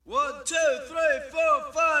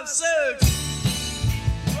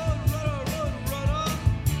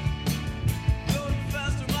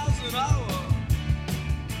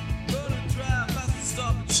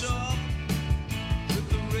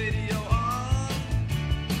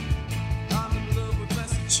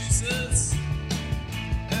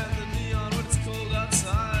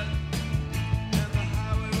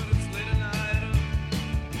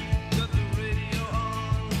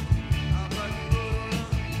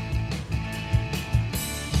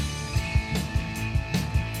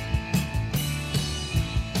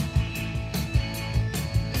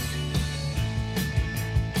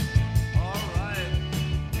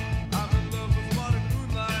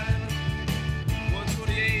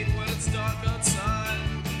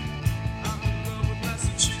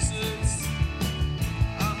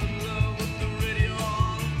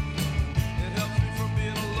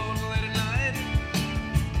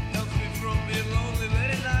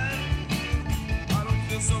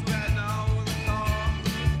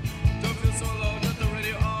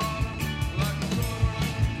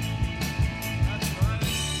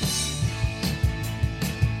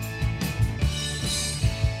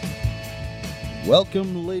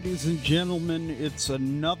Welcome, ladies and gentlemen. It's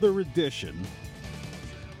another edition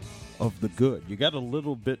of The Good. You got a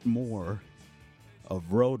little bit more of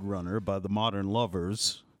Roadrunner by the Modern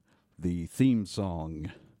Lovers, the theme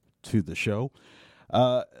song to the show.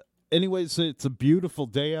 Anyways, it's a beautiful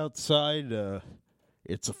day outside.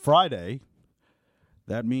 It's a Friday.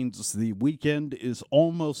 That means the weekend is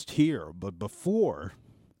almost here. But before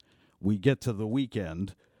we get to the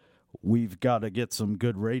weekend, we've got to get some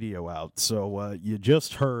good radio out. So you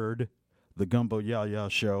just heard the Gumbo Yaya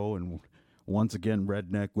show, and once again,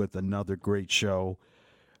 Redneck with another great show.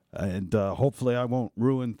 And hopefully I won't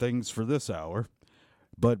ruin things for this hour.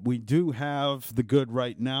 But we do have the good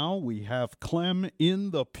right now. We have Clem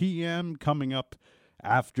in the PM coming up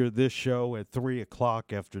after this show at 3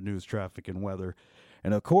 o'clock after news, traffic, and weather.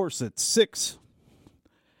 And, of course, at 6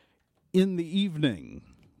 in the evening,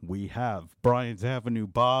 we have Bryant's Avenue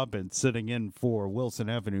Bob, and sitting in for Wilson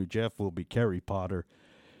Avenue Jeff will be Kerry Potter.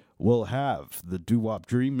 We'll have the Doo-Wop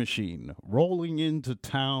Dream Machine rolling into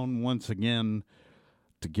town once again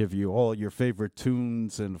to give you all your favorite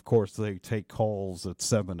tunes, and of course they take calls at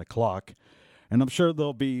 7 o'clock. And I'm sure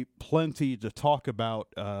there'll be plenty to talk about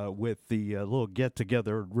with the little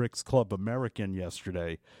get-together at Rick's Club American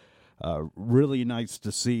yesterday. Really nice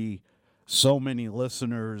to see so many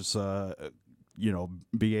listeners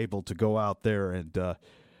be able to go out there and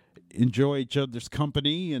enjoy each other's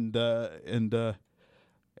company and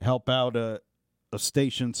help out a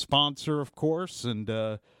station sponsor, of course, and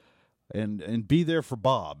be there for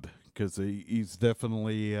Bob, because he's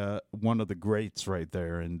definitely one of the greats right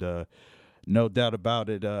there, and no doubt about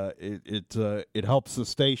it. It helps the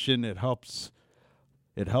station. It helps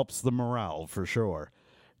the morale for sure.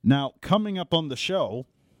 Now, coming up on the show,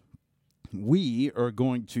 we are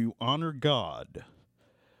going to honor God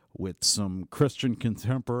with some Christian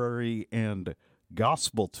contemporary and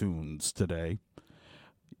gospel tunes today.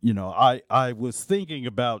 You know, I was thinking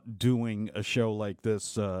about doing a show like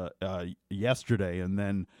this yesterday, and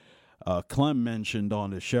then Clem mentioned on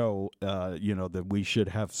the show, that we should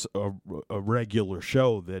have a regular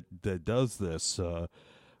show that does this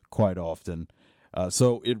quite often.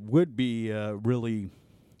 So it would be really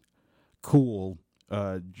cool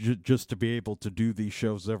just to be able to do these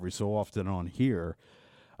shows every so often on here.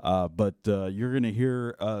 But you're going to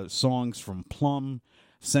hear songs from Plum,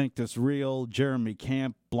 Sanctus Real, Jeremy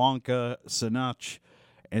Camp, Blanca, Sinach,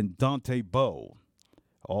 and Dante Bowe,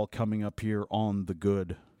 all coming up here on The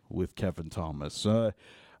Good with Kevin Thomas.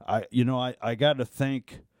 I got to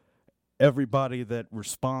thank everybody that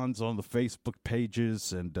responds on the Facebook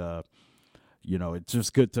pages, and it's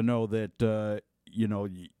just good to know that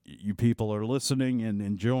you people are listening and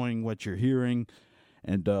enjoying what you're hearing,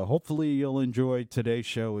 and hopefully you'll enjoy today's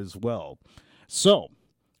show as well. So,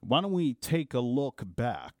 why don't we take a look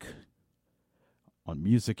back on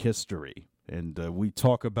music history, and we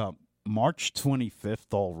talk about March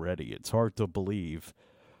 25th already. It's hard to believe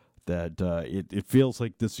that it feels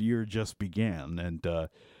like this year just began, and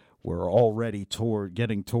we're already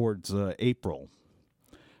getting towards April.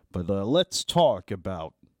 But let's talk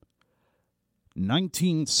about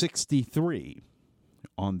 1963.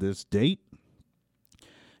 On this date,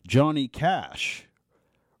 Johnny Cash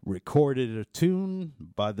recorded a tune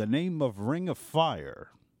by the name of Ring of Fire.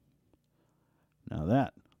 Now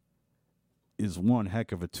that is one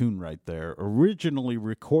heck of a tune right there. Originally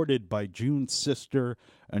recorded by June's sister,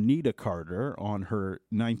 Anita Carter, on her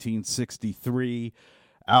 1963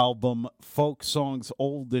 album Folk Songs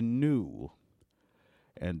Old and New.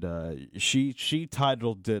 And she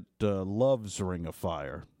titled it Love's Ring of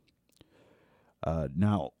Fire.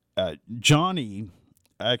 Now, Johnny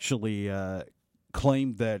actually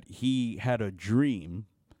claimed that he had a dream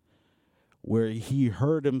where he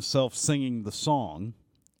heard himself singing the song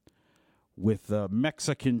with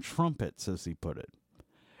Mexican trumpets, as he put it.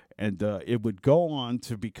 And it would go on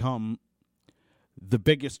to become the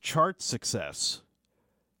biggest chart success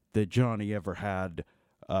that Johnny ever had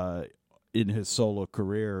in his solo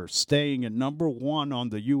career, staying at number one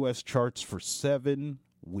on the U.S. charts for 7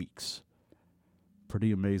 weeks.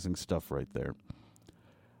 Pretty amazing stuff right there.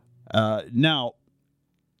 Now,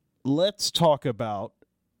 let's talk about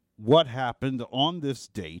what happened on this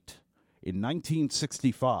date in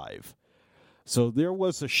 1965. So there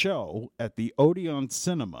was a show at the Odeon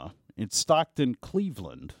Cinema in Stockton,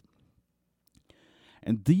 Cleveland,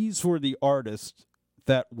 and these were the artists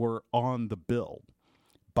that were on the bill: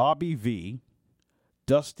 Bobby V,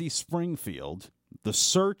 Dusty Springfield, The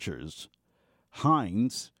Searchers,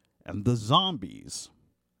 Hines, and The Zombies.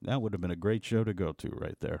 That would have been a great show to go to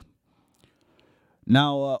right there.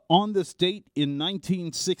 Now, on this date in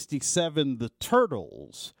 1967, the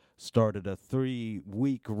Turtles started a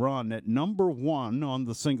 3-week run at number 1 on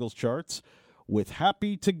the singles charts with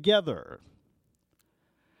Happy Together.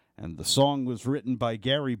 And the song was written by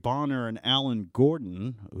Gary Bonner and Alan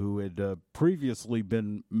Gordon, who had previously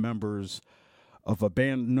been members of a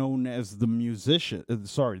band known as the Magicians.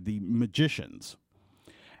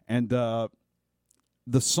 And the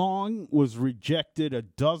song was rejected a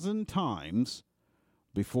dozen times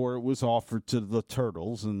before it was offered to the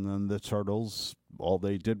Turtles, and then the Turtles, all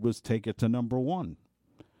they did was take it to number 1.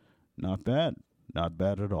 Not bad. Not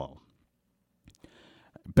bad at all.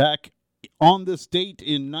 Back on this date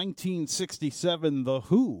in 1967, The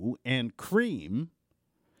Who and Cream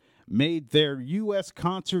made their U.S.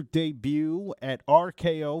 concert debut at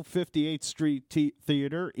RKO 58th Street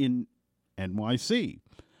Theater in NYC.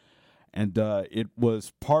 And it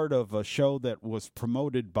was part of a show that was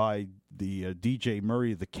promoted by the DJ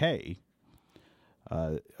Murray the K.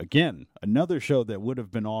 Again, another show that would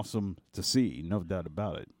have been awesome to see, no doubt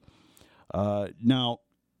about it. Now,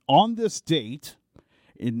 on this date,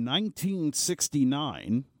 in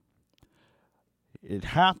 1969, it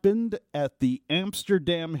happened at the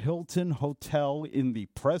Amsterdam Hilton Hotel in the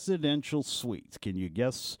Presidential Suite. Can you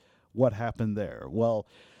guess what happened there? Well,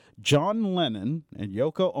 John Lennon and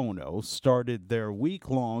Yoko Ono started their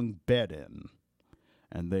week-long bed-in,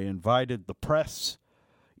 and they invited the press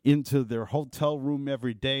into their hotel room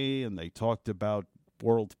every day, and they talked about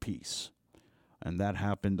world peace. And that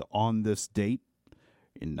happened on this date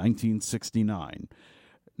in 1969.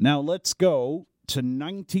 Now let's go to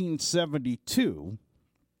 1972.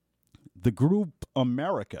 The group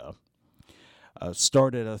America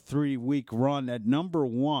started a 3-week run at number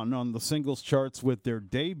 1 on the singles charts with their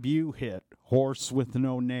debut hit, Horse with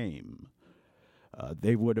No Name.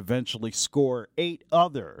 They would eventually score 8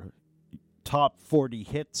 other top 40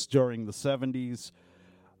 hits during the 70s.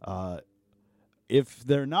 If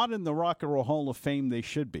they're not in the Rock and Roll Hall of Fame, they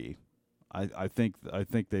should be. I think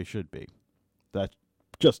they should be. That's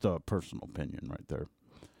just a personal opinion right there.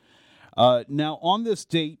 Now, on this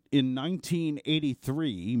date in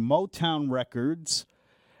 1983, Motown Records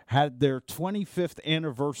had their 25th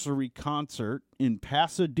anniversary concert in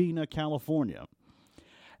Pasadena, California.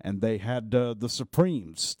 And they had the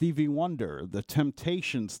Supremes, Stevie Wonder, the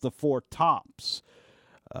Temptations, the Four Tops,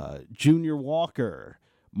 Junior Walker,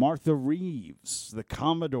 Martha Reeves, the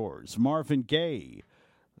Commodores, Marvin Gaye,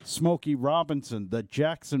 Smokey Robinson, the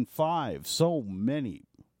Jackson 5, so many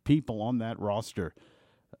people on that roster.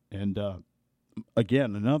 And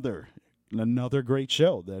again, another great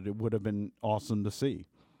show that it would have been awesome to see.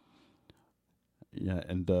 Yeah,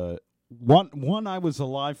 and one I was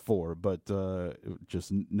alive for, but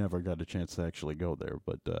just never got a chance to actually go there.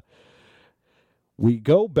 But we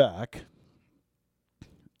go back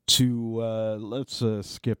to let's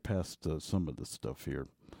skip past some of the stuff here.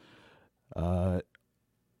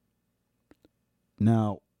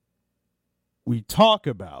 Now we talk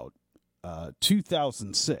about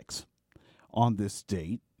 2006 on this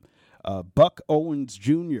date. Buck Owens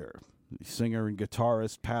Jr., the singer and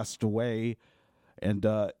guitarist, passed away, and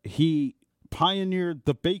he pioneered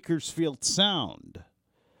the Bakersfield sound,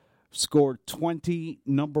 scored 20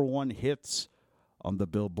 number 1 hits on the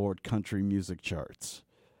Billboard country music charts.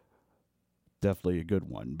 Definitely a good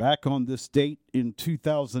one. Back on this date in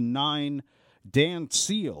 2009, Dan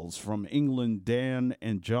Seals from England, Dan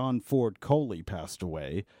and John Ford Coley passed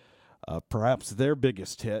away. Perhaps their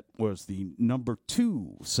biggest hit was the number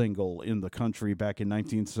 2 single in the country back in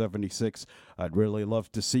 1976, I'd Really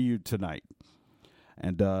Love to See You Tonight.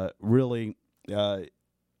 And really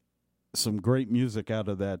some great music out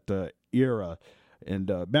of that era.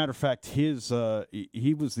 And matter of fact, he was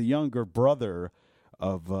the younger brother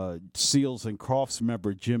of Seals and Crofts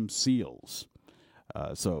member Jim Seals.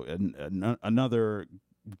 So another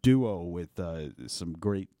duo with some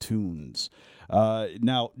great tunes.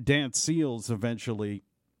 Now, Dan Seals eventually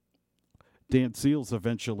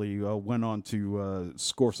went on to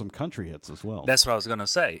score some country hits as well. That's what I was going to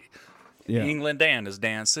say. Yeah. England Dan is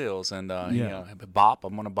Dan Seals, and you know, Bop.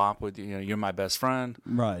 I'm going to bop with you. You're my best friend.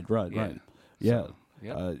 Right. Yeah. So,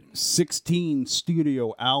 yep. 16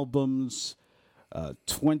 studio albums.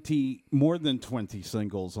 20 more than 20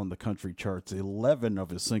 singles on the country charts. 11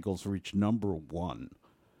 of his singles reached number 1.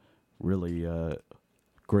 Really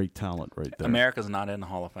great talent right there. America's not in the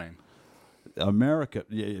Hall of Fame. America,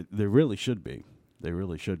 they really should be.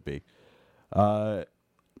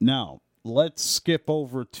 Now, let's skip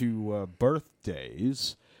over to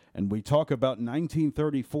birthdays, and we talk about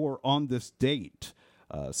 1934 on this date.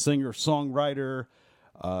 Singer-songwriter,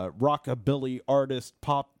 rockabilly artist,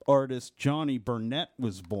 pop artist Johnny Burnett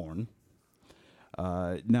was born.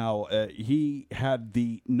 He had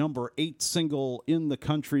the number 8 single in the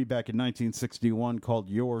country back in 1961 called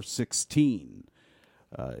You're 16.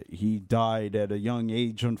 He died at a young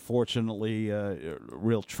age, unfortunately, a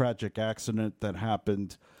real tragic accident that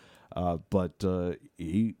happened, but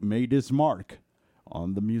he made his mark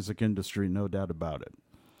on the music industry, no doubt about it.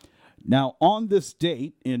 Now, on this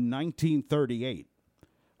date in 1938,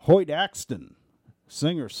 Hoyt Axton,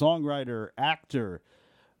 singer, songwriter, actor,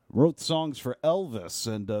 wrote songs for Elvis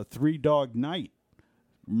and Three Dog Night.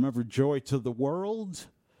 Remember Joy to the World?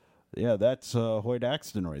 Yeah, that's Hoyt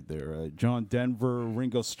Axton right there. John Denver,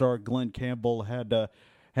 Ringo Starr, Glenn Campbell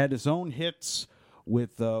had his own hits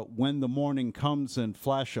with When the Morning Comes and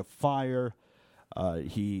Flash of Fire.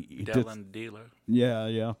 He Dylan Dealer.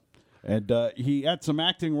 Yeah. And he had some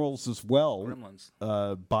acting roles as well. Gremlins.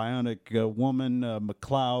 Bionic Woman,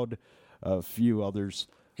 McCloud, a few others.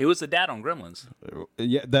 He was the dad on Gremlins.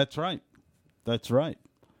 Yeah, that's right. That's right.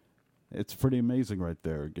 It's pretty amazing right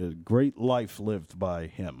there. A great life lived by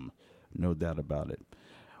him, no doubt about it.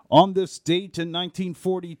 On this date in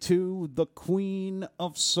 1942, the Queen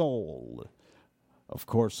of Soul. Of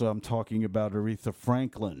course, I'm talking about Aretha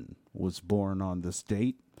Franklin was born on this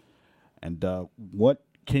date. And what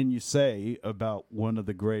can you say about one of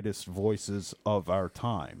the greatest voices of our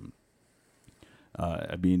time?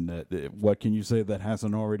 What can you say that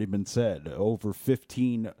hasn't already been said? Over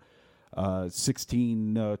 16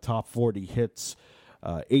 top 40 hits,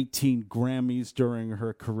 18 Grammys during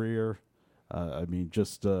her career.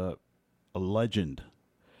 Just a legend.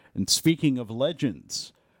 And speaking of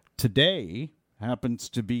legends, today happens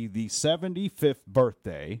to be the 75th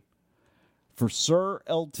birthday for Sir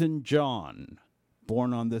Elton John,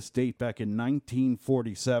 born on this date back in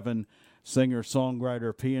 1947. Singer,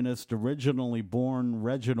 songwriter, pianist, originally born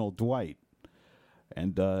Reginald Dwight.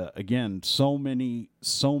 And again, so many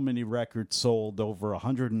records sold, over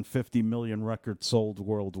 150 million records sold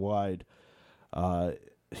worldwide.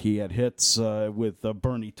 He had hits with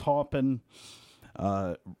Bernie Taupin.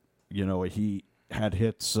 He had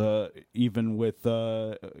hits even with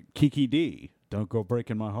Kiki D, Don't Go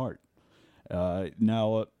Breaking My Heart.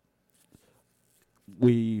 Now,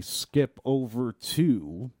 we skip over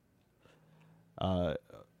to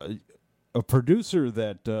a producer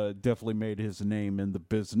that definitely made his name in the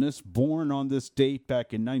business, born on this date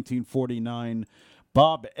back in 1949,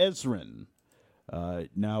 Bob Ezrin.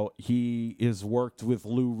 Now, he has worked with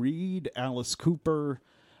Lou Reed, Alice Cooper,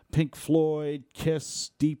 Pink Floyd, Kiss,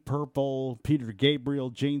 Deep Purple, Peter Gabriel,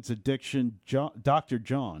 Jane's Addiction, Dr.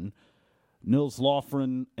 John, Nils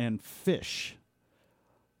Lofgren, and Fish.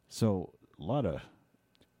 So, a lot of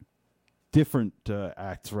different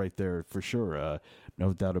acts right there for sure,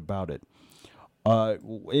 no doubt about it.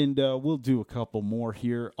 We'll do a couple more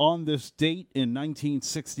here. On this date in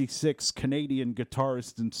 1966, Canadian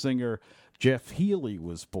guitarist and singer Jeff Healey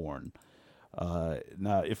was born.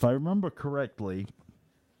 Now, if I remember correctly,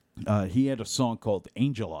 he had a song called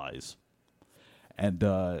Angel Eyes, and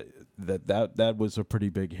that was a pretty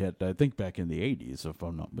big hit, I think back in the 80s, if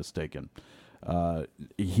I'm not mistaken.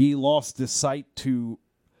 He lost his sight to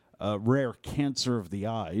rare cancer of the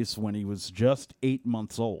eyes when he was just 8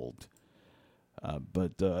 months old.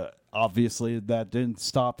 But obviously that didn't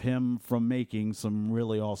stop him from making some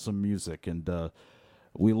really awesome music. And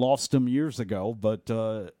we lost him years ago,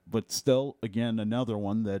 but still, again, another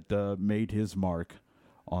one that made his mark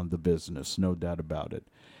on the business, no doubt about it.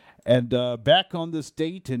 And back on this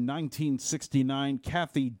date in 1969,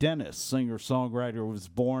 Kathy Dennis, singer-songwriter, was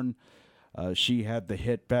born. She had the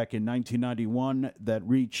hit back in 1991 that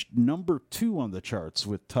reached number 2 on the charts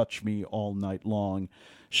with Touch Me All Night Long.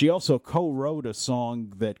 She also co-wrote a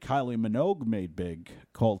song that Kylie Minogue made big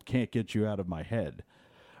called Can't Get You Out of My Head.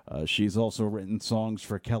 She's also written songs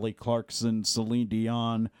for Kelly Clarkson, Celine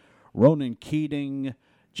Dion, Ronan Keating,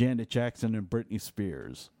 Janet Jackson, and Britney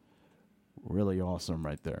Spears. Really awesome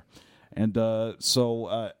right there. And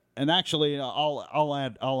and actually, I'll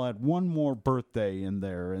add one more birthday in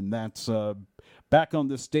there, and that's back on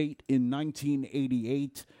this date in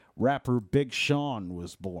 1988. Rapper Big Sean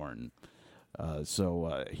was born.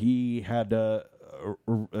 He had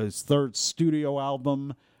his third studio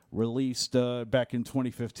album released back in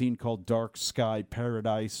 2015 called Dark Sky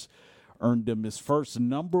Paradise. Earned him his first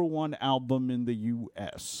number 1 album in the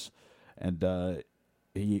U.S. And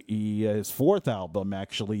his fourth album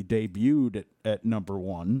actually debuted at number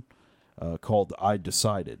 1 called I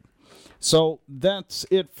Decided. So that's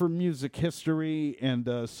it for music history.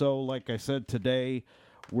 And so, like I said, today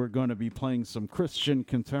we're going to be playing some Christian,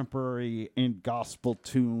 contemporary, and gospel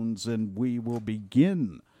tunes. And we will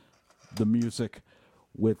begin the music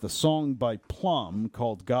with a song by Plum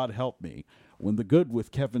called God Help Me. when The Good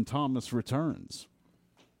with Kevin Thomas returns.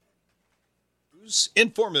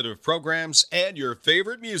 Informative programs, and your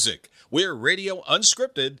favorite music. We're Radio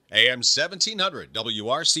Unscripted, AM 1700,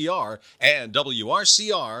 WRCR, and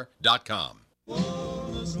WRCR.com.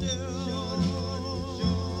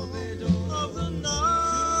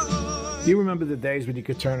 Do you remember the days when you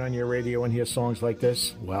could turn on your radio and hear songs like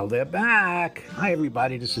this? Well, they're back. Hi,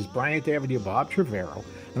 everybody. This is Bryant Avenue Bob Trevero,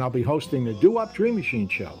 and I'll be hosting the Do-Up Dream Machine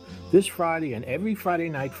Show this Friday and every Friday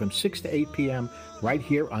night from 6 to 8 p.m. right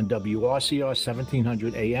here on WRCR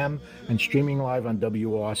 1700 AM and streaming live on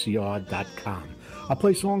WRCR.com. I'll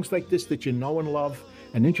play songs like this that you know and love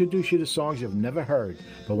and introduce you to songs you've never heard.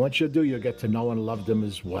 But once you do, you'll get to know and love them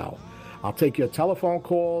as well. I'll take your telephone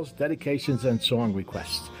calls, dedications, and song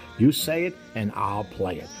requests. You say it, and I'll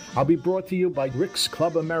play it. I'll be brought to you by Rick's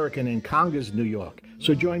Club American in Congers, New York.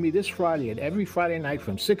 So join me this Friday and every Friday night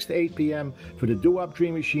from 6 to 8 p.m. for the Do-Up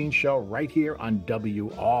Dream Machine Show right here on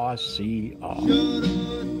WRCR.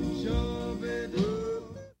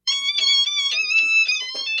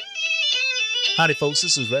 Howdy folks,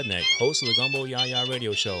 this is Redneck, host of the Gumbo Yaya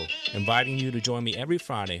Radio Show, inviting you to join me every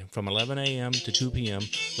Friday from 11 a.m. to 2 p.m.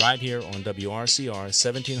 right here on WRCR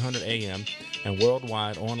 1700 AM and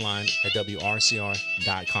worldwide online at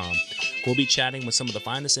WRCR.com. We'll be chatting with some of the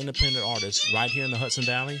finest independent artists right here in the Hudson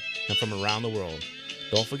Valley and from around the world.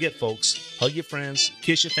 Don't forget folks, hug your friends,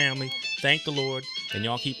 kiss your family, thank the Lord, and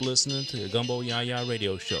y'all keep listening to the Gumbo Yaya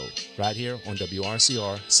Radio Show right here on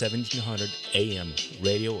WRCR 1700 AM,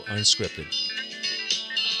 Radio Unscripted.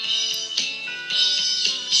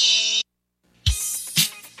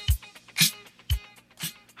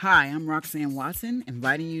 Hi, I'm Roxanne Watson,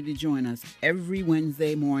 inviting you to join us every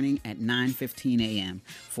Wednesday morning at 9:15 a.m.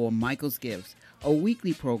 for Michael's Gifts, a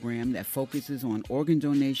weekly program that focuses on organ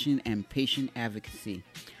donation and patient advocacy.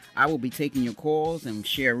 I will be taking your calls and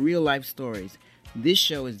share real-life stories. This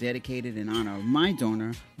show is dedicated in honor of my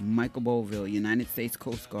donor, Michael Boville, United States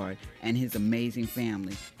Coast Guard, and his amazing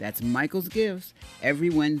family. That's Michael's Gifts, every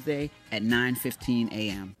Wednesday at 9:15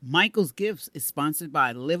 a.m. Michael's Gifts is sponsored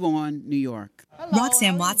by Live On New York. Hello,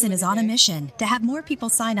 Roxanne Watson is on a mission to have more people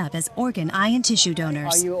sign up as organ, eye, and tissue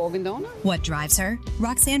donors. Are you an organ donor? What drives her?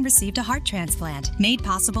 Roxanne received a heart transplant made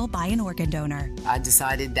possible by an organ donor. I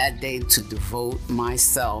decided that day to devote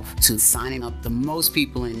myself to signing up the most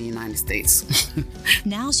people in the United States.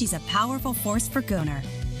 Now she's a powerful force for donor.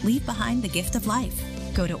 Leave behind the gift of life.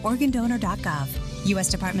 Go to organdonor.gov. U.S.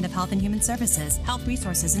 Department of Health and Human Services, Health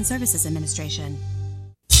Resources and Services Administration.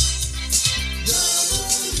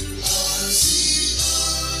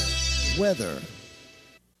 Weather.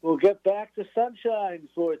 We'll get back to sunshine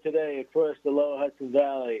for today across the lower Hudson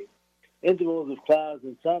Valley. Intervals of clouds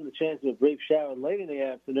and sun, the chance of a brief shower late in the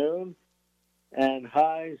afternoon, and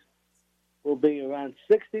highs will be around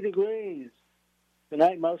 60 degrees.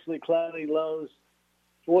 Tonight, mostly cloudy, lows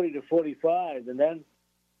 40 to 45, and then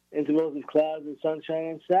intervals of clouds and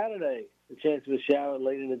sunshine on Saturday. The chance of a shower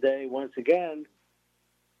late in the day once again,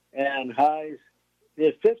 and highs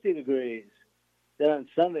near 50 degrees. Then on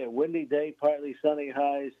Sunday, a windy day, partly sunny,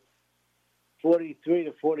 highs 43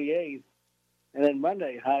 to 48. And then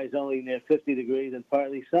Monday, highs only near 50 degrees and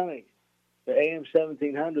partly sunny. For AM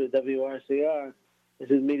 1700 WRCR, this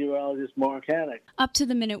is meteorologist Mark Hannock.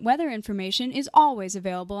 Up-to-the-minute weather information is always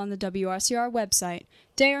available on the WRCR website.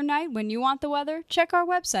 Day or night, when you want the weather, check our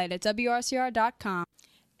website at WRCR.com.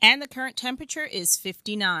 And the current temperature is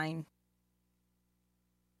 59.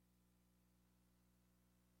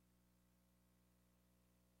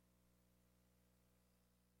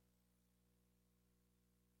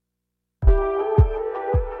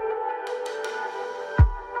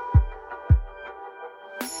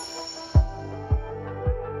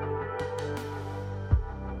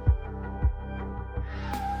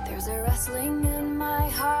 There's a wrestling in my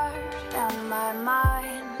heart and my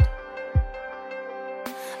mind,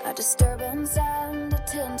 a disturbance and a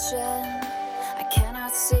tension I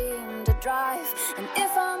cannot seem to drive. And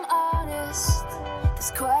if I'm honest,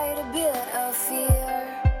 there's quite a bit of fear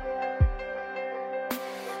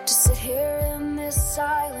to sit here in this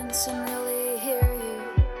silence and really hear you.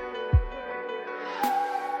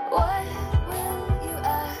 What will you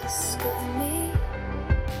ask of me?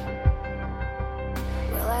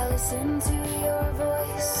 Will I listen to your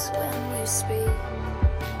voice when you speak?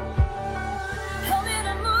 Help me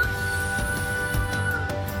to move,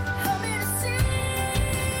 help me to see,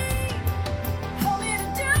 help me to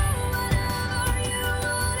do whatever you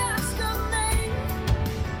would ask of me.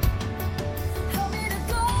 Help me to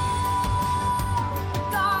go,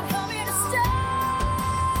 God, help me to stay.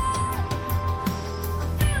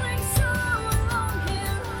 I'm feeling so alone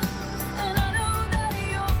here, and I know that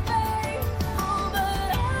you're faithful.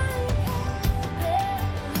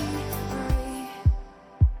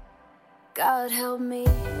 God help me.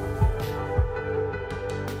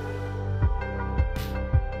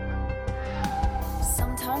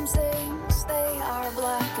 Sometimes things, they are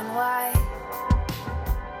black and white,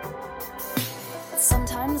 but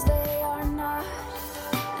sometimes they are not,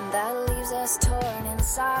 and that leaves us torn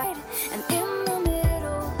inside. And in the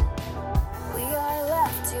middle, we are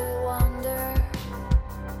left to wonder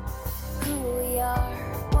who we are,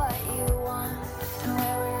 what you want, and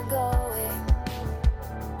where we're going.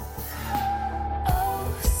 Oh,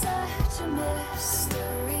 such a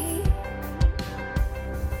mystery.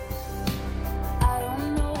 I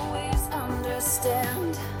don't always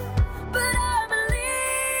understand, but I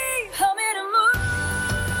believe. Help me to move,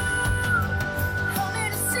 help me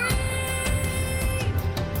to see,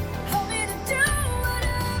 help me to do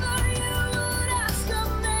whatever you would ask of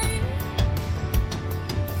me.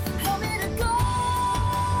 Help me to go,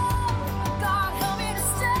 God, help me to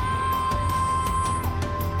stay.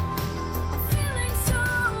 I'm feeling so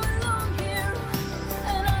alone here,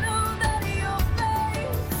 and I know that you're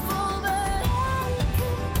faithful, but I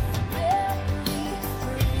can barely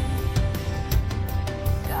breathe.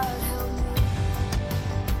 God help me.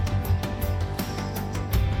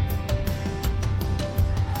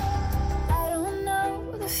 I don't know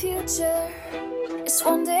the future. It's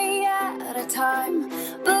one day at a time,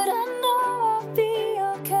 but I know I'll be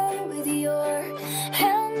okay with your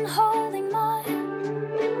hand holding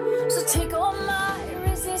mine. So take all my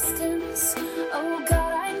resistance. Oh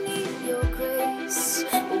God, I need your grace.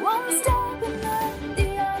 One step and then the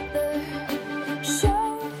other.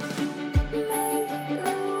 Show me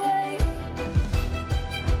the way.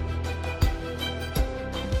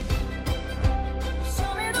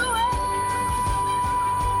 Show me the way.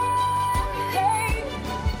 Hey.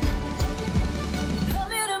 Help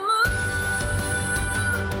me to move.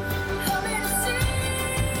 Help me to see.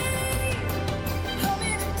 Help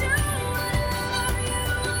me to do whatever you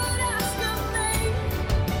would ask of me.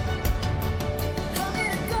 Help me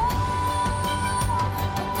to go.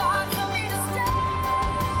 God, help me to stay.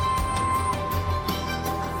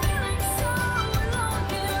 I'm feeling so alone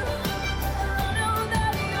here. I know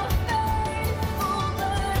that you're faithful,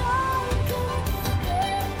 but I can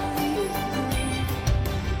barely breathe.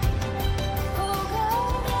 Oh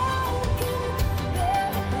God, I can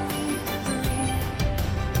barely breathe.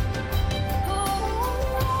 Oh,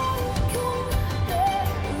 I can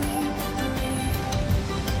barely breathe.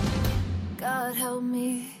 God help me.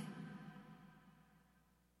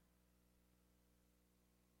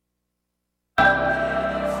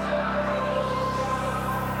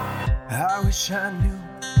 I wish I knew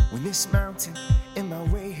when this mountain in my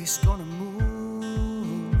way is gonna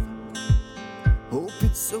move. Hope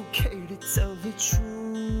it's okay to tell the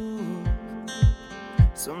truth.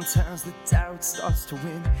 Sometimes the doubt starts to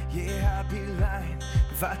win. Yeah, I'd be lying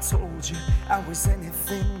if I told you I was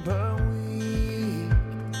anything but weak.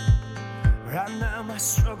 Right now my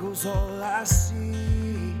struggle's all I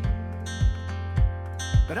see,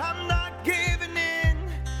 but I'm not giving in.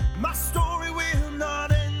 My story will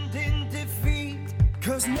not end in defeat,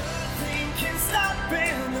 'cause nothing can stop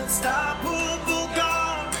an unstoppable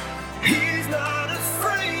God. He's not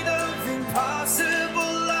afraid of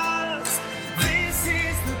impossible odds. This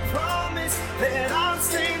is the promise that I'm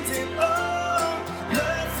standing on.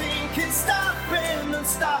 Nothing can stop an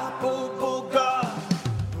unstoppable God.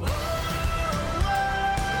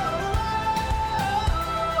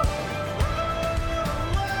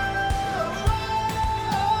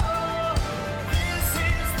 This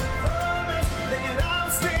is the promise that I'm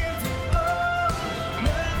standing on.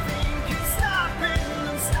 Nothing can stop an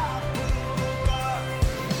unstoppable God.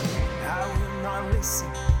 I will not listen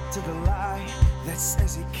to the lie that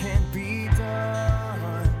says it can't be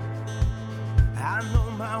done. I know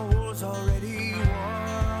my war's already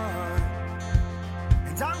won,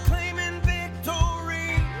 and I'm claiming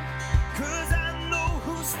victory, 'cause I know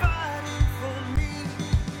who's fighting for me.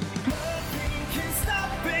 Nothing can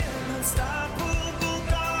stop an unstoppable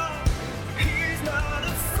God. He's not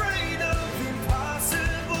afraid of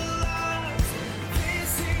impossible odds.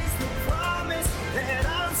 This is the promise that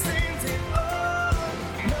I'm standing on.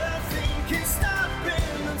 Nothing can stop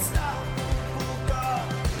an unstoppable God.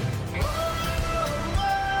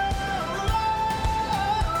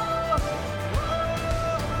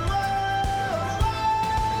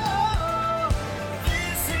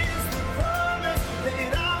 This is the promise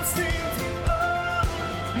that I'm standing on.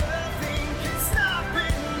 Nothing can stop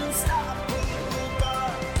an unstoppable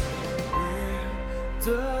God. Where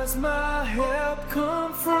does my help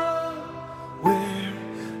come from? Where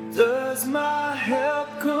does my help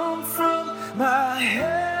come from? My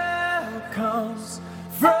help comes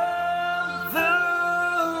from the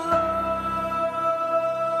Lord.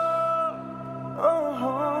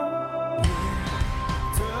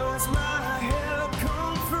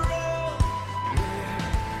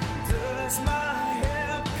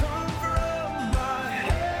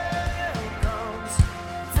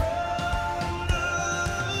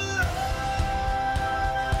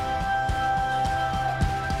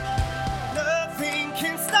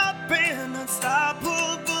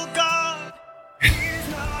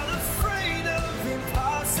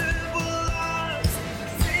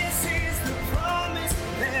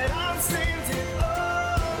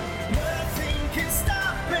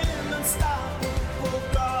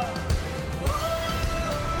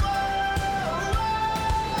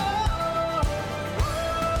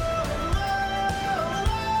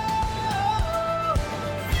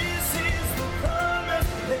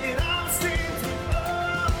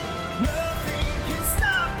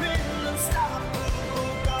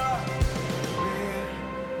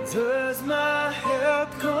 does my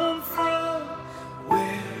help come from?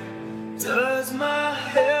 Where does my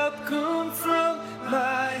help come from?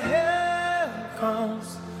 My help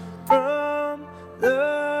comes from the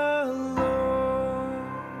Lord.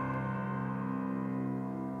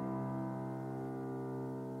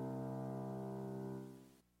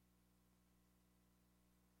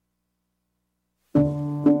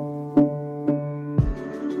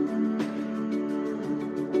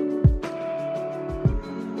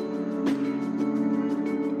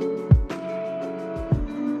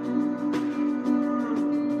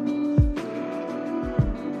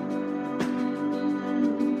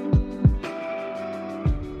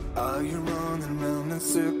 Are you running round in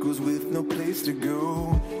circles with no place to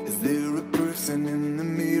go? Is there a person in the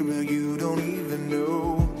mirror you don't even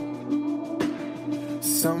know?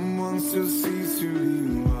 Someone still sees who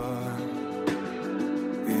you are.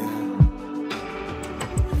 Yeah.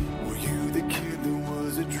 Were you the kid that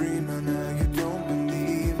was a dreamer, now you don't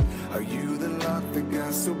believe? Are you the lock that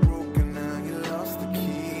got so broken, now you lost the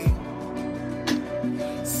key?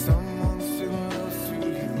 Someone still loves who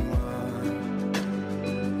you are.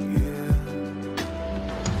 Yeah.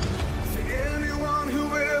 To anyone who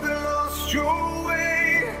ever lost your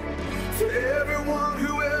way, to everyone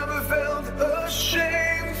who ever felt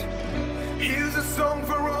ashamed, here's a song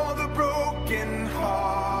for all the broken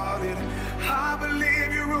hearted. I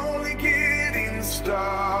believe you're only getting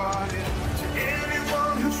started. To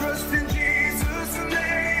anyone who trusts in Jesus'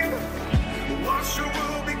 name, watch your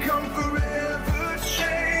world become forever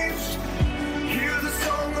changed. Here's a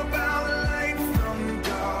song about light from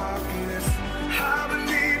darkness. I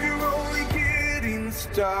believe you're only getting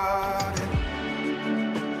started.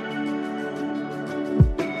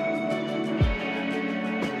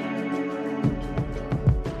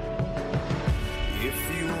 If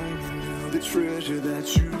you only knew the treasure that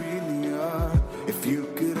you really are, if you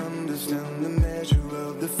could understand the measure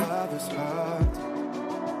of the Father's heart.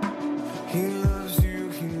 He loves you,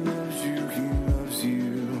 he loves you, he loves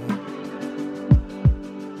you.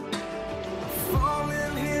 Fall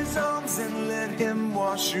in his arms and let him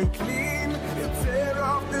wash you clean. He'll tear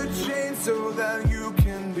off the chains so that you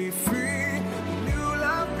can be free. New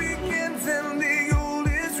life begins and the old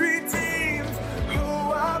is redeemed.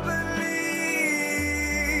 Oh, I believe,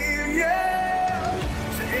 yeah.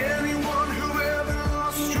 To anyone who ever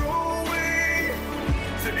lost your way,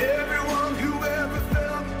 to everyone who ever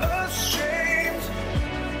felt ashamed,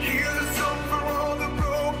 here's a song for all the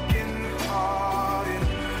broken hearted.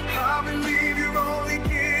 I believe you're only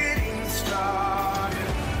getting started.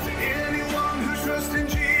 To anyone who trusts in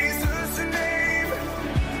Jesus' name,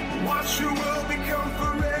 watch your world become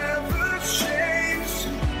forever changed.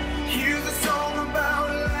 Here's a song about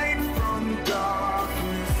light from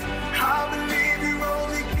darkness. I believe you're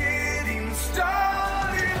only getting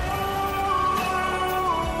started.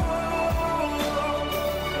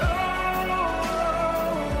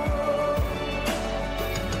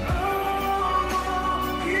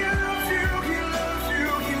 He loves you, he loves you,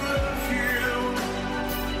 he loves you.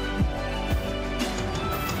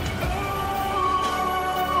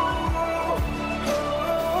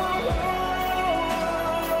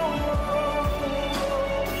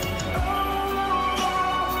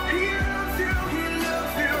 He loves you, he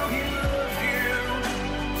loves you, he loves you.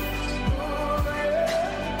 Oh,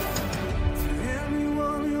 yeah. To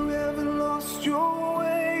anyone who ever lost your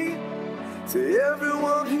way, to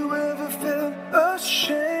everyone who ever felt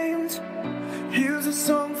ashamed, here's a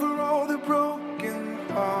song for all the broken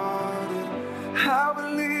hearted. I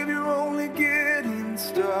believe you're only getting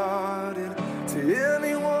started. To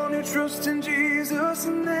anyone who trusts in Jesus'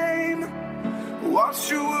 name, watch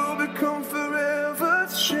your world become forever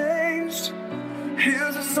changed.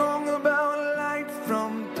 Here's a song about light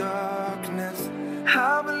from darkness.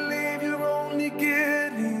 I believe you're only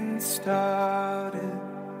getting started.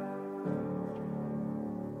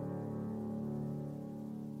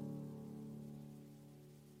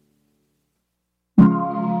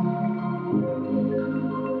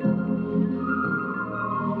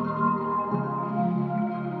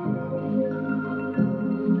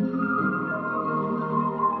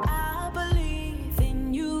 I believe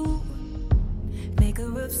in you,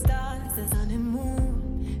 maker of stars, the sun and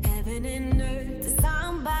moon, heaven and earth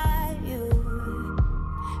designed by you.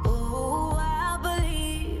 Oh, I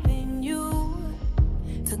believe in you.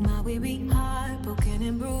 Took my weary heart, broken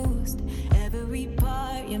and bruised, every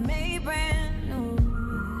part you made brand new.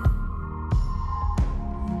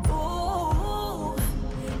 Oh,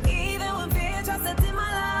 even when fear tries to dim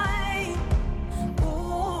my light.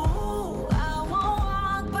 Oh, I won't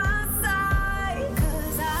walk by sight,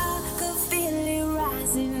 'cause I could feel it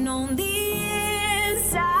rising on the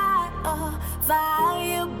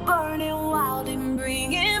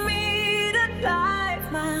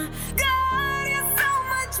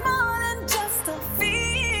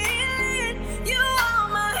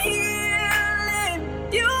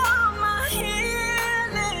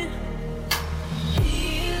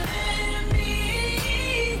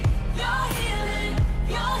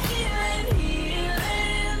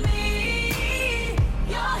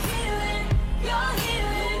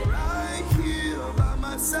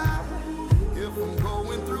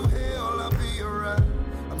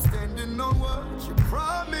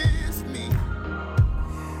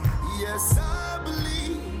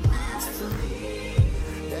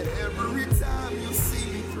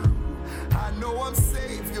I'm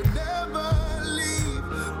safe, you'll never leave.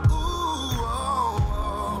 Ooh,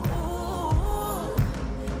 oh, oh.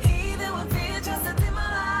 Ooh, even when fear just a dim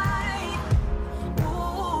light.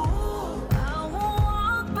 Ooh, I won't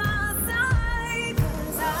walk by side,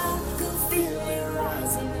 'cause I could feel it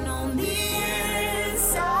rising on the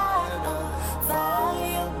inside. A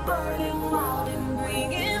fire burning wild and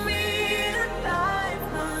bringing me to life.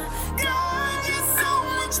 My God, you're so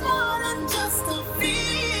much more than just a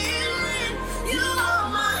feeling. You are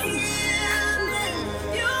my healing.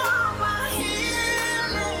 You are my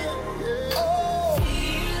healing. Oh,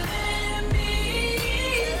 healing me.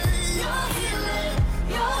 You're healing.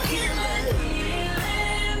 You're healing.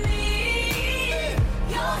 Healing me.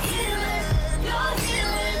 You're healing. You're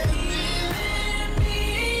healing. Healing me.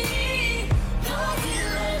 You're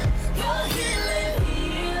healing. You're healing.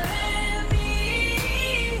 Healing me.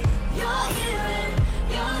 You're healing.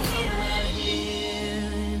 You're healing.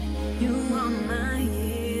 Healing. You are my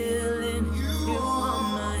healing. You are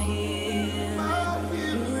my healing. You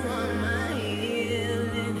are my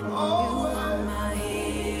healing. You are my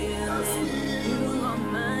healing. You are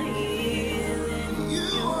my healing. You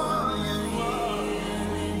are my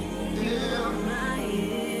healing. You are my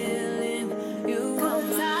healing.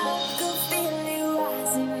 'Cause I could feel it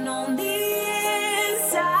rising on the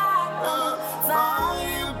inside. A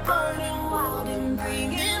fire burning wild and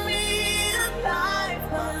bringing me to life.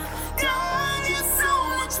 My God, you're so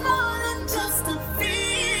much more than just a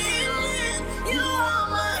feeling. You are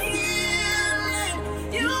my healing.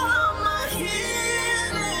 You are my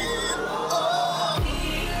healing. Oh,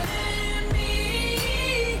 healing me.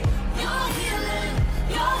 You're healing.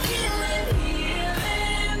 You're healing.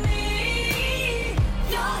 Healing me.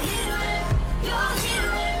 You're healing. You're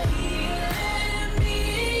healing. Healing me.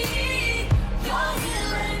 You're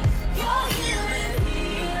healing. You're healing.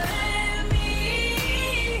 Healing me.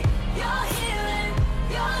 You're healing.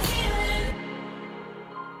 You're healing.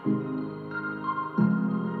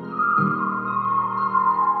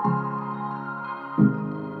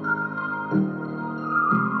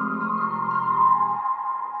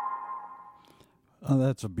 Oh,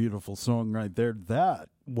 that's a beautiful song right there. That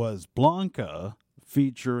was Blanca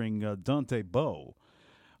featuring Dante Bowe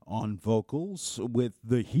on vocals with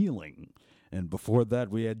The Healing. And before that,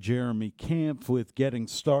 we had Jeremy Camp with Getting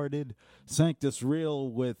Started, Sanctus Real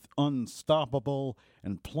with Unstoppable,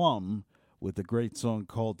 and Plum with a great song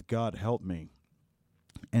called God Help Me.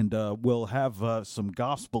 And we'll have some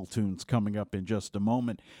gospel tunes coming up in just a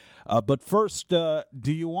moment. But first, do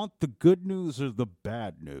you want the good news or the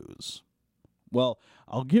bad news? Well,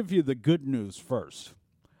 I'll give you the good news first.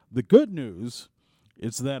 The good news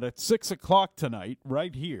is that at 6 o'clock tonight,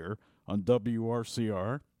 right here on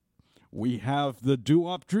WRCR, we have the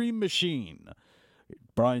Doo-Wop Dream Machine.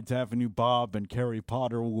 Bryant Avenue Bob and Kerry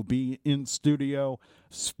Potter will be in studio,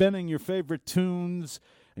 spinning your favorite tunes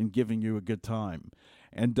and giving you a good time.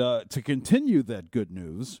 And to continue that good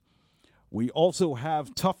news, we also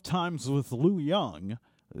have Tough Times with Lou Young.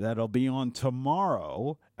 That'll be on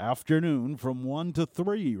tomorrow afternoon from 1 to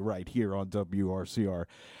 3 right here on WRCR.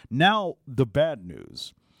 Now, the bad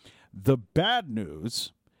news. The bad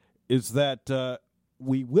news is that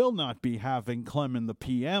we will not be having Clem in the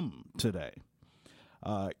PM today.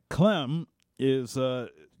 Clem is,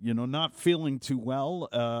 not feeling too well.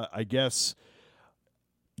 I guess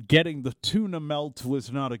getting the tuna melt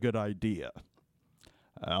was not a good idea.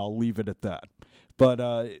 I'll leave it at that. But,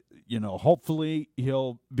 hopefully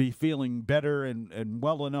he'll be feeling better and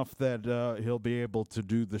well enough that he'll be able to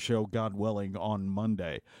do the show, God willing, on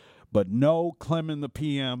Monday. But no Clem in the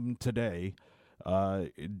PM today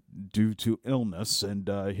due to illness, and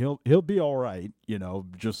he'll be all right,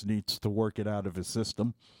 just needs to work it out of his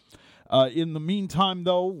system. In the meantime,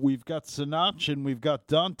 though, we've got Sinach and we've got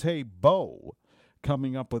Dante Bowe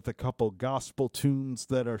coming up with a couple gospel tunes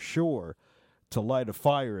that are sure to light a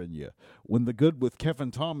fire in you when the Good with Kevin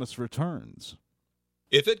Thomas returns.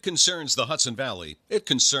 If it concerns the Hudson Valley, it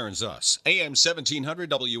concerns us. AM 1700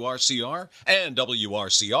 WRCR and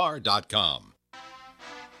WRCR.com.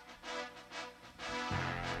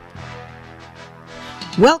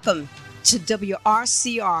 Welcome to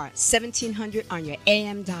WRCR 1700 on your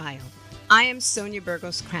AM dial. I am Sonia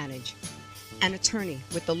Burgos Cranage, an attorney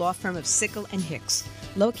with the law firm of Sickle and Hicks,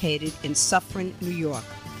 located in Suffern, New York.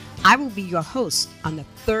 I will be your host on the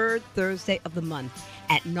third Thursday of the month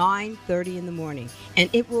at 9:30 in the morning, and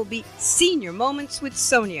it will be Senior Moments with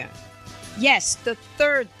Sonia. Yes, the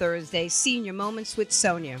third Thursday, Senior Moments with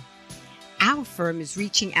Sonia. Our firm is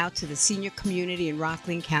reaching out to the senior community in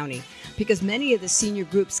Rockland County because many of the senior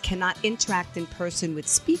groups cannot interact in person with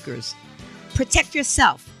speakers. Protect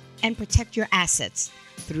yourself and protect your assets.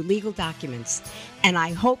 through legal documents. And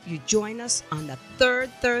I hope you join us on the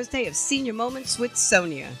third Thursday of Senior Moments with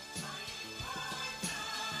Sonia.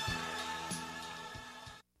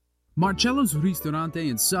 Marcello's Ristorante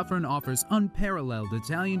in Suffern offers unparalleled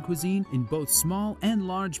Italian cuisine in both small and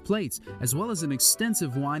large plates, as well as an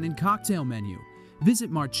extensive wine and cocktail menu.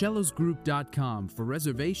 Visit marcellosgroup.com for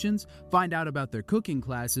reservations, find out about their cooking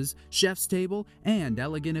classes, chef's table, and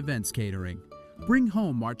elegant events catering. Bring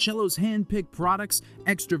home Marcello's hand-picked products,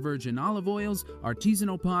 extra virgin olive oils,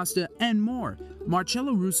 artisanal pasta, and more.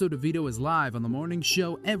 Marcello Russo DeVito is live on the morning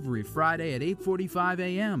show every Friday at 8:45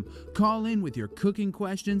 a.m. Call in with your cooking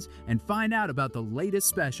questions and find out about the latest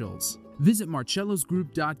specials. Visit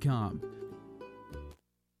marcellosgroup.com.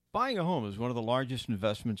 Buying a home is one of the largest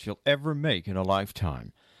investments you'll ever make in a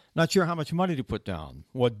lifetime. Not sure how much money to put down,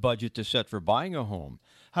 what budget to set for buying a home,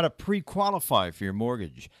 how to pre-qualify for your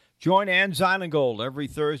mortgage. Join Ann Zylingold every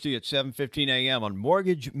Thursday at 7:15 a.m. on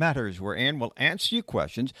Mortgage Matters, where Ann will answer your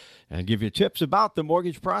questions and give you tips about the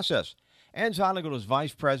mortgage process. Ann Zylingold is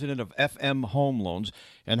Vice President of FM Home Loans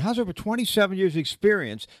and has over 27 years'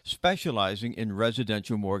 experience specializing in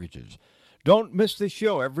residential mortgages. Don't miss this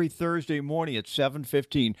show every Thursday morning at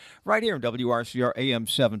 7:15 right here on WRCR AM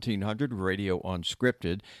 1700, Radio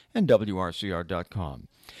Unscripted, and WRCR.com.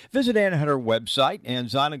 Visit Ann at her website,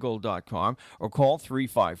 annzylingold.com, or call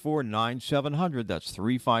 354-9700. That's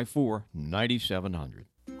 354-9700.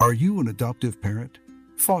 Are you an adoptive parent,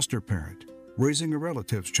 foster parent, raising a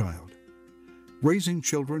relative's child? Raising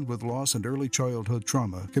children with loss and early childhood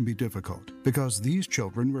trauma can be difficult because these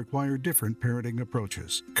children require different parenting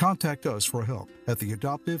approaches. Contact us for help at the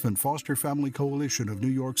Adoptive and Foster Family Coalition of New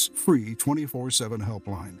York's free 24/7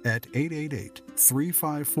 helpline at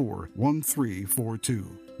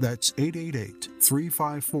 888-354-1342. That's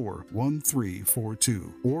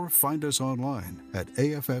 888-354-1342. Or find us online at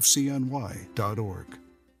AFFCNY.org.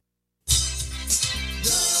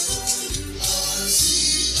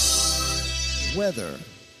 Weather.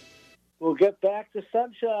 We'll get back to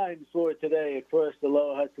sunshine for today across the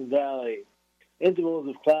lower Hudson Valley. Intervals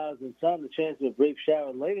of clouds and sun, the chance of a brief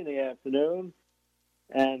shower late in the afternoon,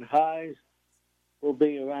 and highs will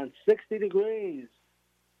be around 60 degrees.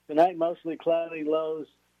 Tonight, mostly cloudy, lows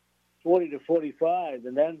 40 to 45,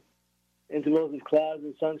 and then intervals of clouds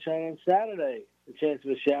and sunshine on Saturday. The chance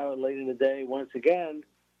of a shower late in the day once again,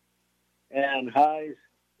 and highs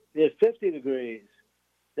near 50 degrees.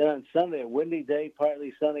 Then on Sunday, a windy day,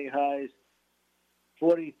 partly sunny, highs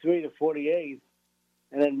 43 to 48.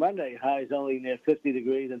 And then Monday, highs only near 50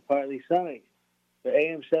 degrees and partly sunny. For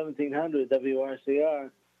AM 1700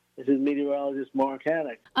 WRCR, this is meteorologist Mark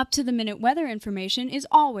Hannock. Up-to-the-minute weather information is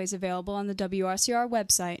always available on the WRCR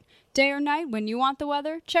website. Day or night, when you want the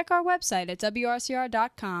weather, check our website at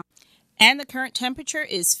WRCR.com. And the current temperature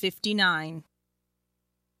is 59.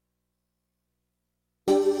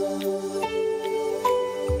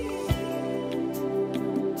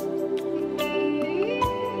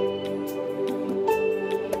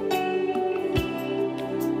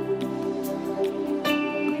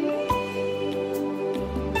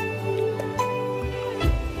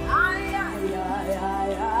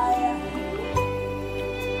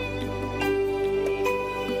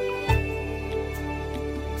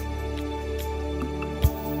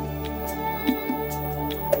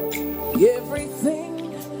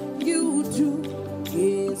 Everything you do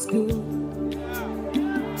is good.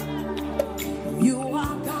 You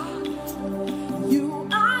are God. You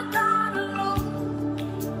are God alone.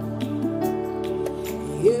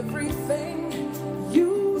 Everything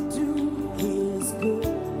you do is good.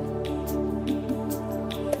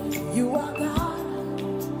 You are God.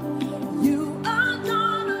 You are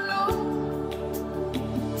God alone.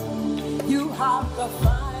 You have the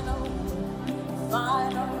final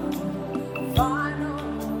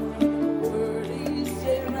word is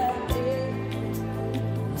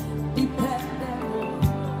dependable.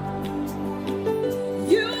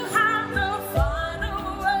 You have the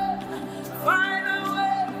final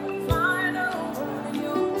word.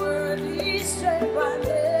 Your word is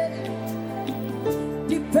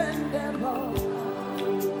dependable.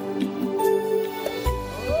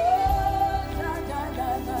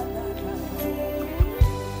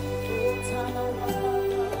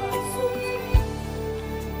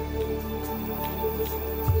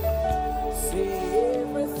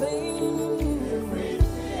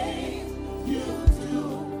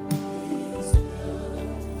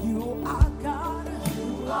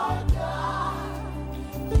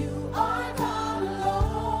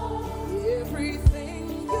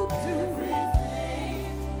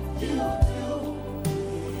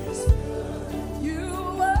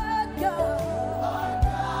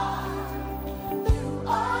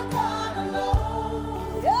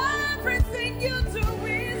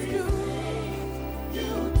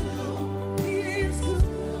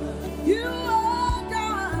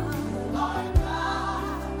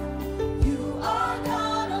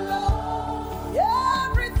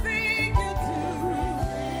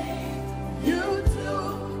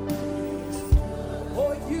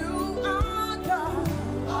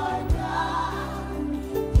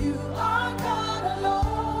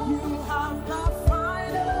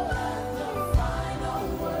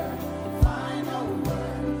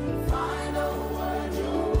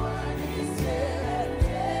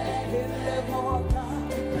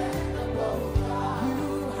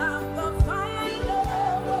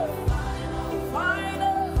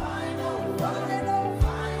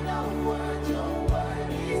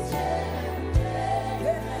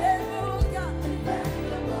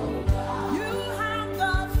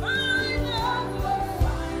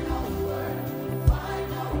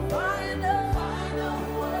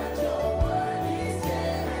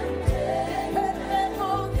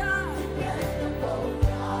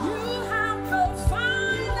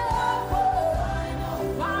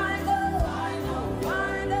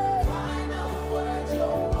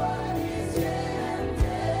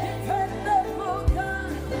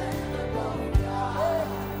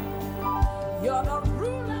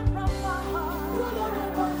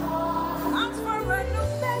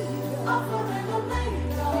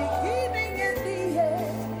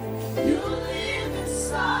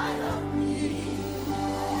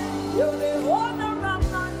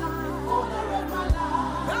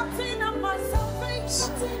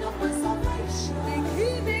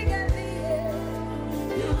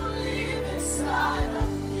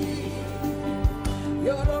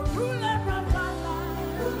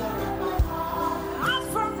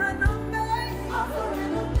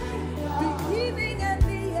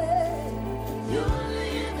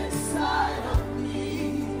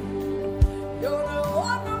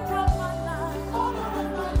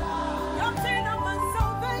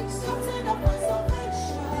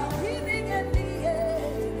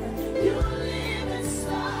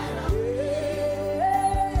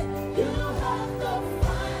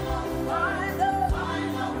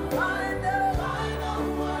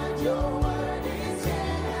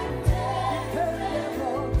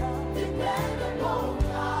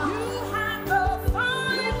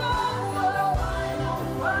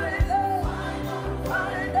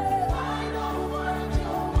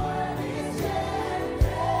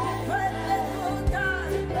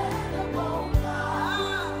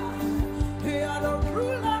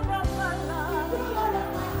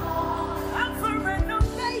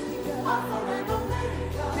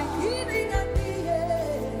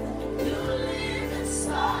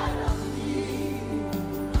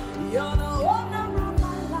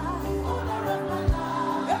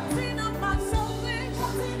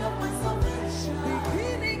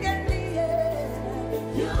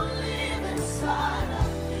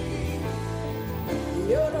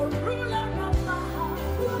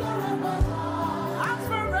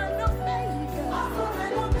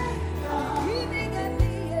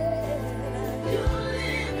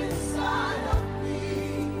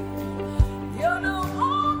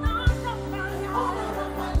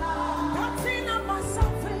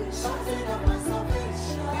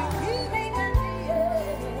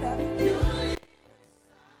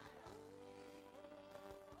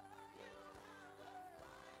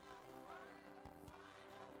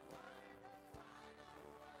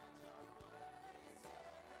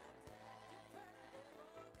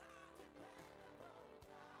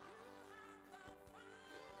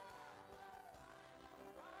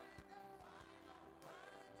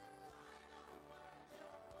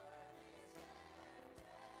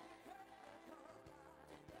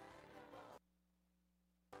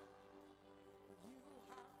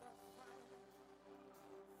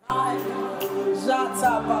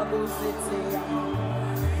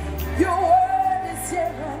 Your word is here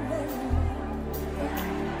and there.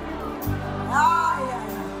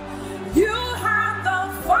 You have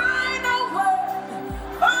the final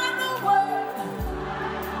word, final word.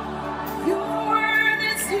 Your word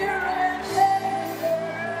is here and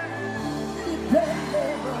there.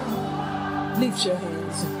 Dependable. Lift your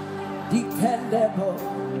hands. Dependable.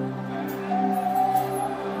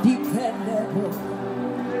 Dependable.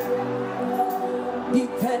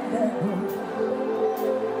 Dependable.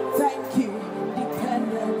 Thank you,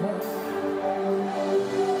 dependable.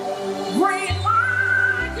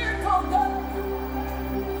 Reliable God.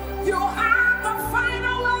 You have the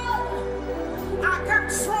final word. I can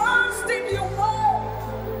trust in your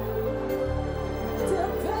word.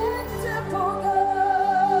 Dependable God.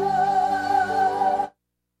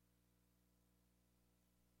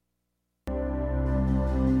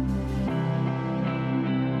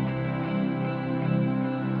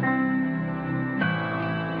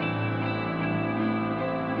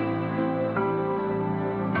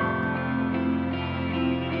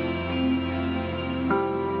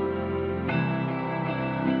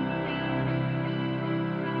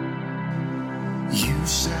 You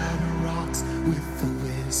shatter rocks with a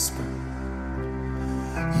whisper.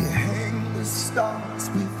 You hang the stars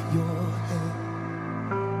with your head.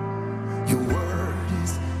 Your word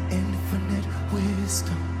is infinite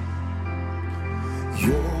wisdom.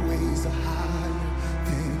 Your ways are higher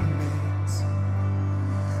than man's.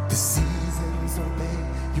 The seasons obey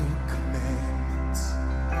your commandments.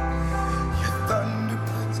 Your thunder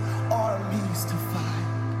puts armies to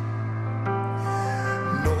fight.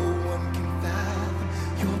 No one can fathom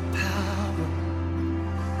your power.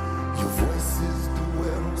 Your voice is the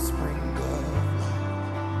wellspring of life.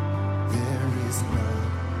 There is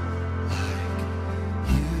none like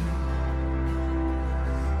you.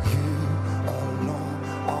 You alone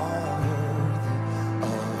are worthy of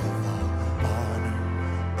all honor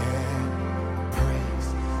and praise.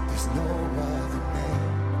 There's no other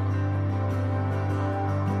name.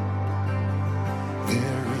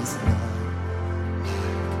 There is none.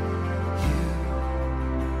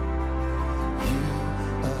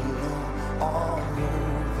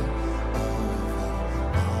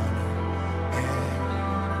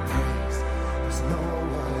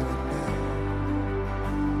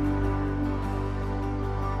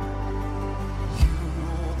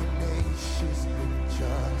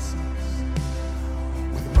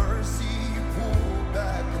 With mercy you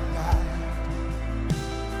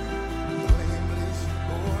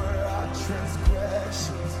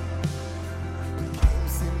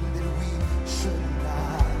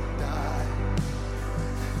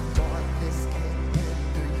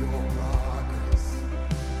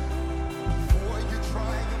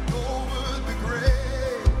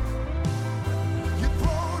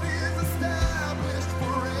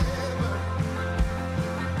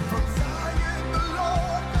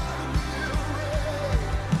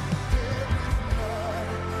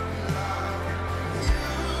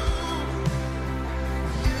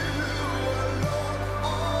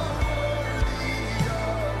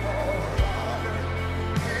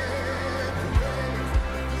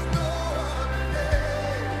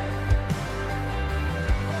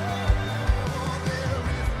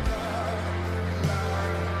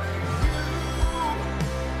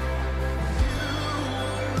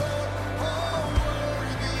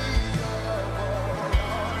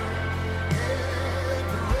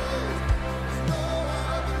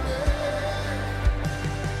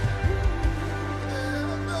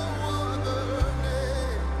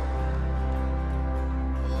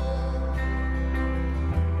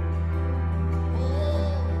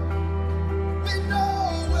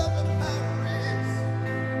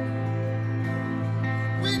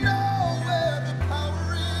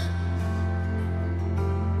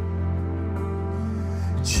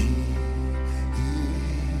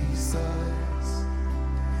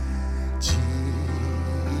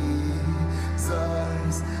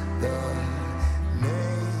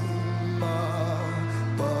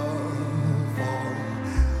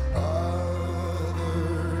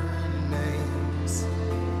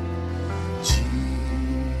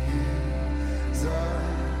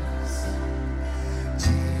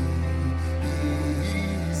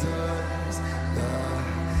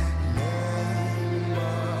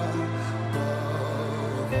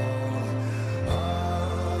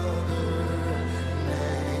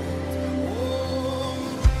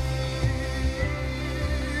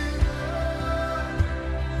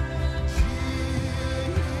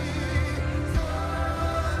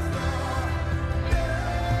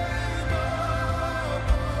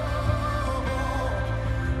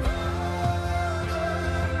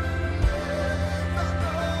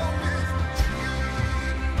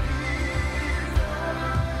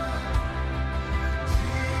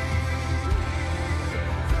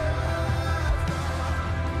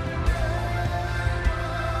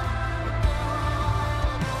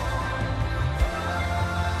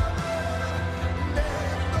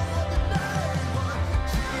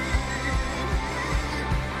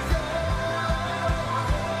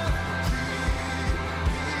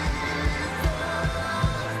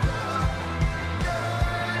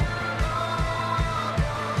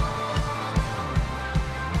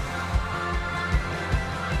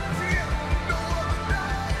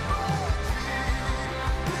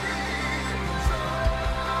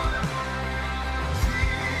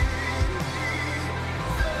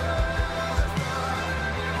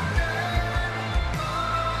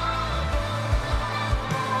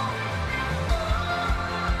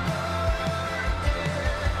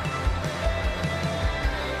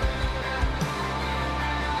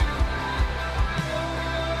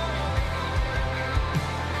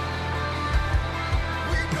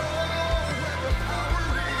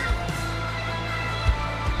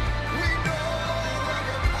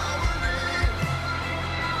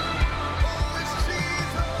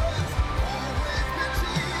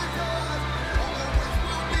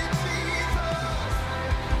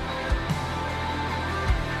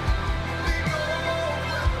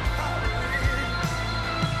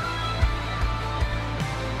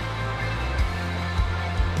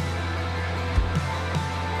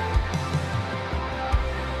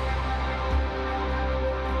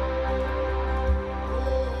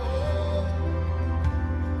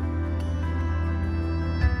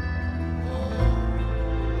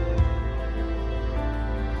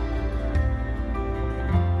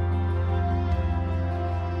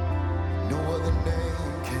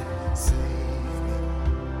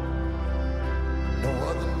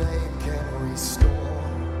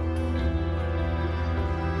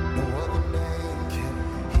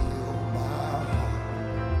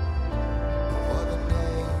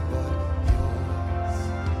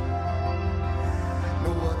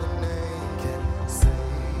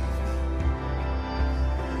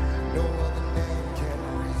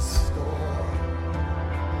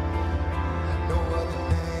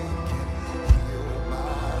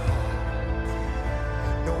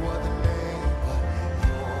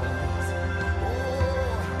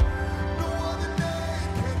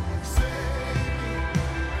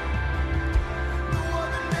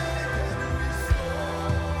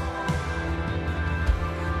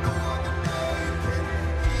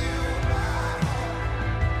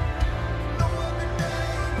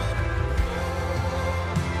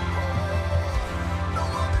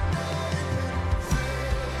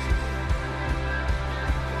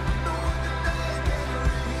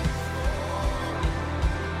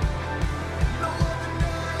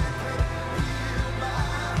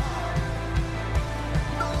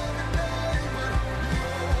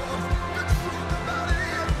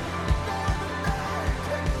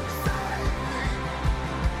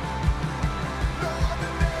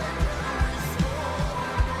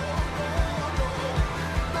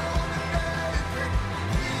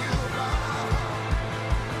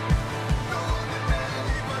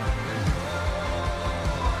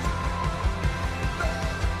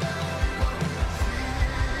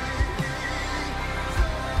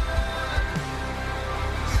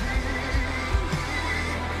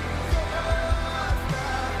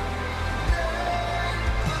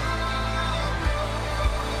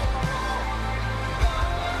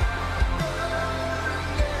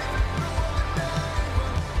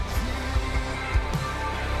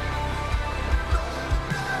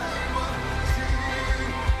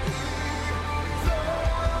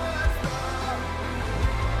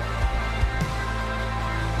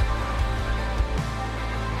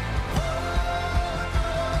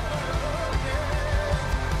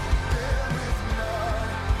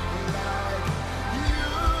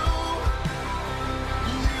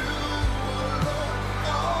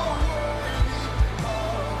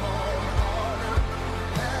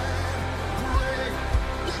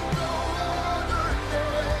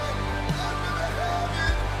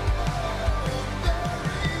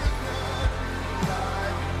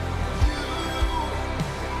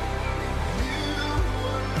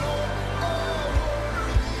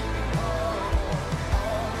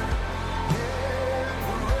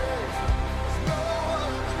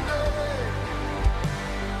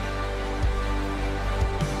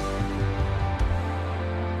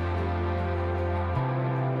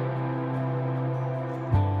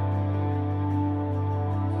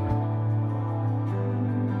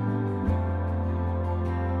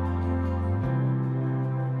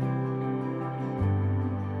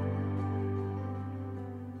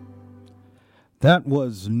That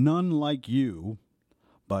was None Like You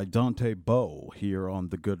by Dante Bowe here on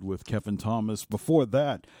The Good with Kevin Thomas. Before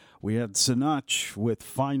that, we had Sinach with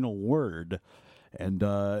Final Word, and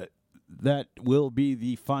that will be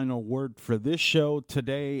the final word for this show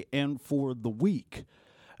today and for the week.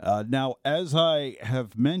 Now, as I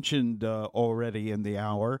have mentioned already in the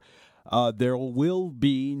hour, there will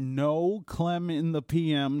be no Clem in the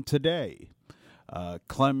PM today.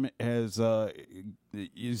 Clem is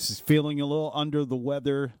feeling a little under the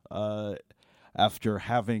weather after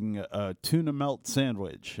having a tuna melt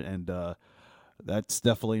sandwich, and that's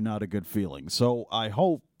definitely not a good feeling. So I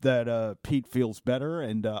hope that Pete feels better,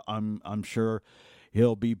 and I'm sure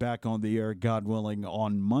he'll be back on the air, God willing,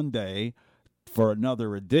 on Monday for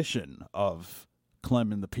another edition of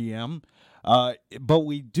Clem in the PM. But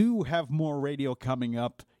we do have more radio coming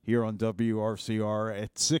up here on WRCR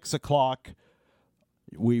at 6 o'clock.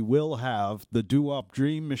 We will have the Doo-Wop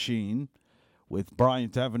Dream Machine with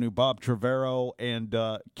Bryant Avenue, Bob Trevero, and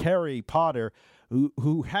Carrie Potter,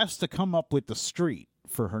 who has to come up with the street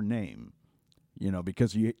for her name. You know,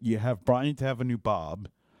 because you have Bryant Avenue Bob,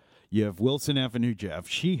 you have Wilson Avenue Jeff.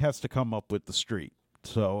 She has to come up with the street.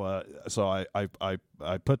 So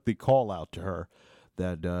I put the call out to her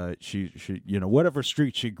that she whatever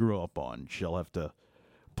street she grew up on, she'll have to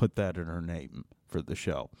put that in her name for the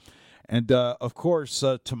show. And, of course,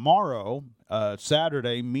 tomorrow,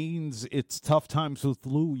 Saturday, means it's Tough Times with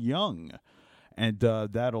Lou Young. And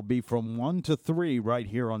that'll be from 1 to 3 right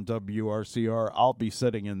here on WRCR. I'll be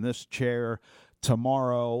sitting in this chair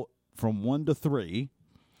tomorrow from 1 to 3.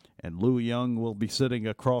 And Lou Young will be sitting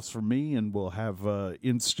across from me, and we'll have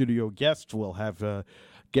in-studio guests. We'll have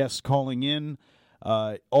guests calling in.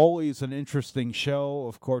 Always an interesting show.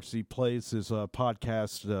 Of course, he plays his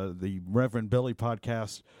podcast, the Reverend Billy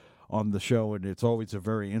podcast, on the show, and it's always a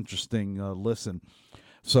very interesting listen.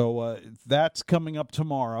 So that's coming up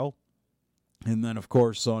tomorrow. And then, of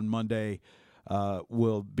course, on Monday,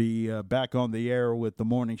 we'll be back on the air with the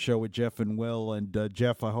morning show with Jeff and Will. And,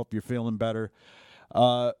 Jeff, I hope you're feeling better.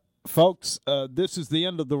 Folks, this is the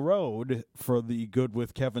end of the road for the Good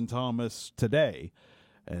with Kevin Thomas today.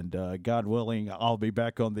 And God willing, I'll be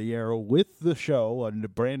back on the air with the show on a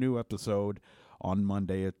brand new episode on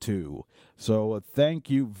Monday at 2. So thank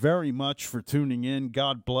you very much for tuning in.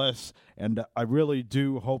 God bless. And I really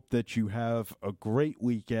do hope that you have a great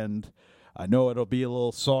weekend. I know it'll be a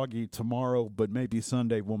little soggy tomorrow, but maybe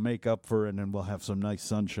Sunday will make up for it and we'll have some nice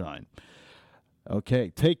sunshine. Okay,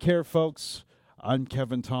 take care, folks. I'm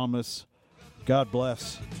Kevin Thomas. God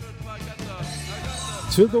bless.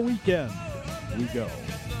 To the weekend we go.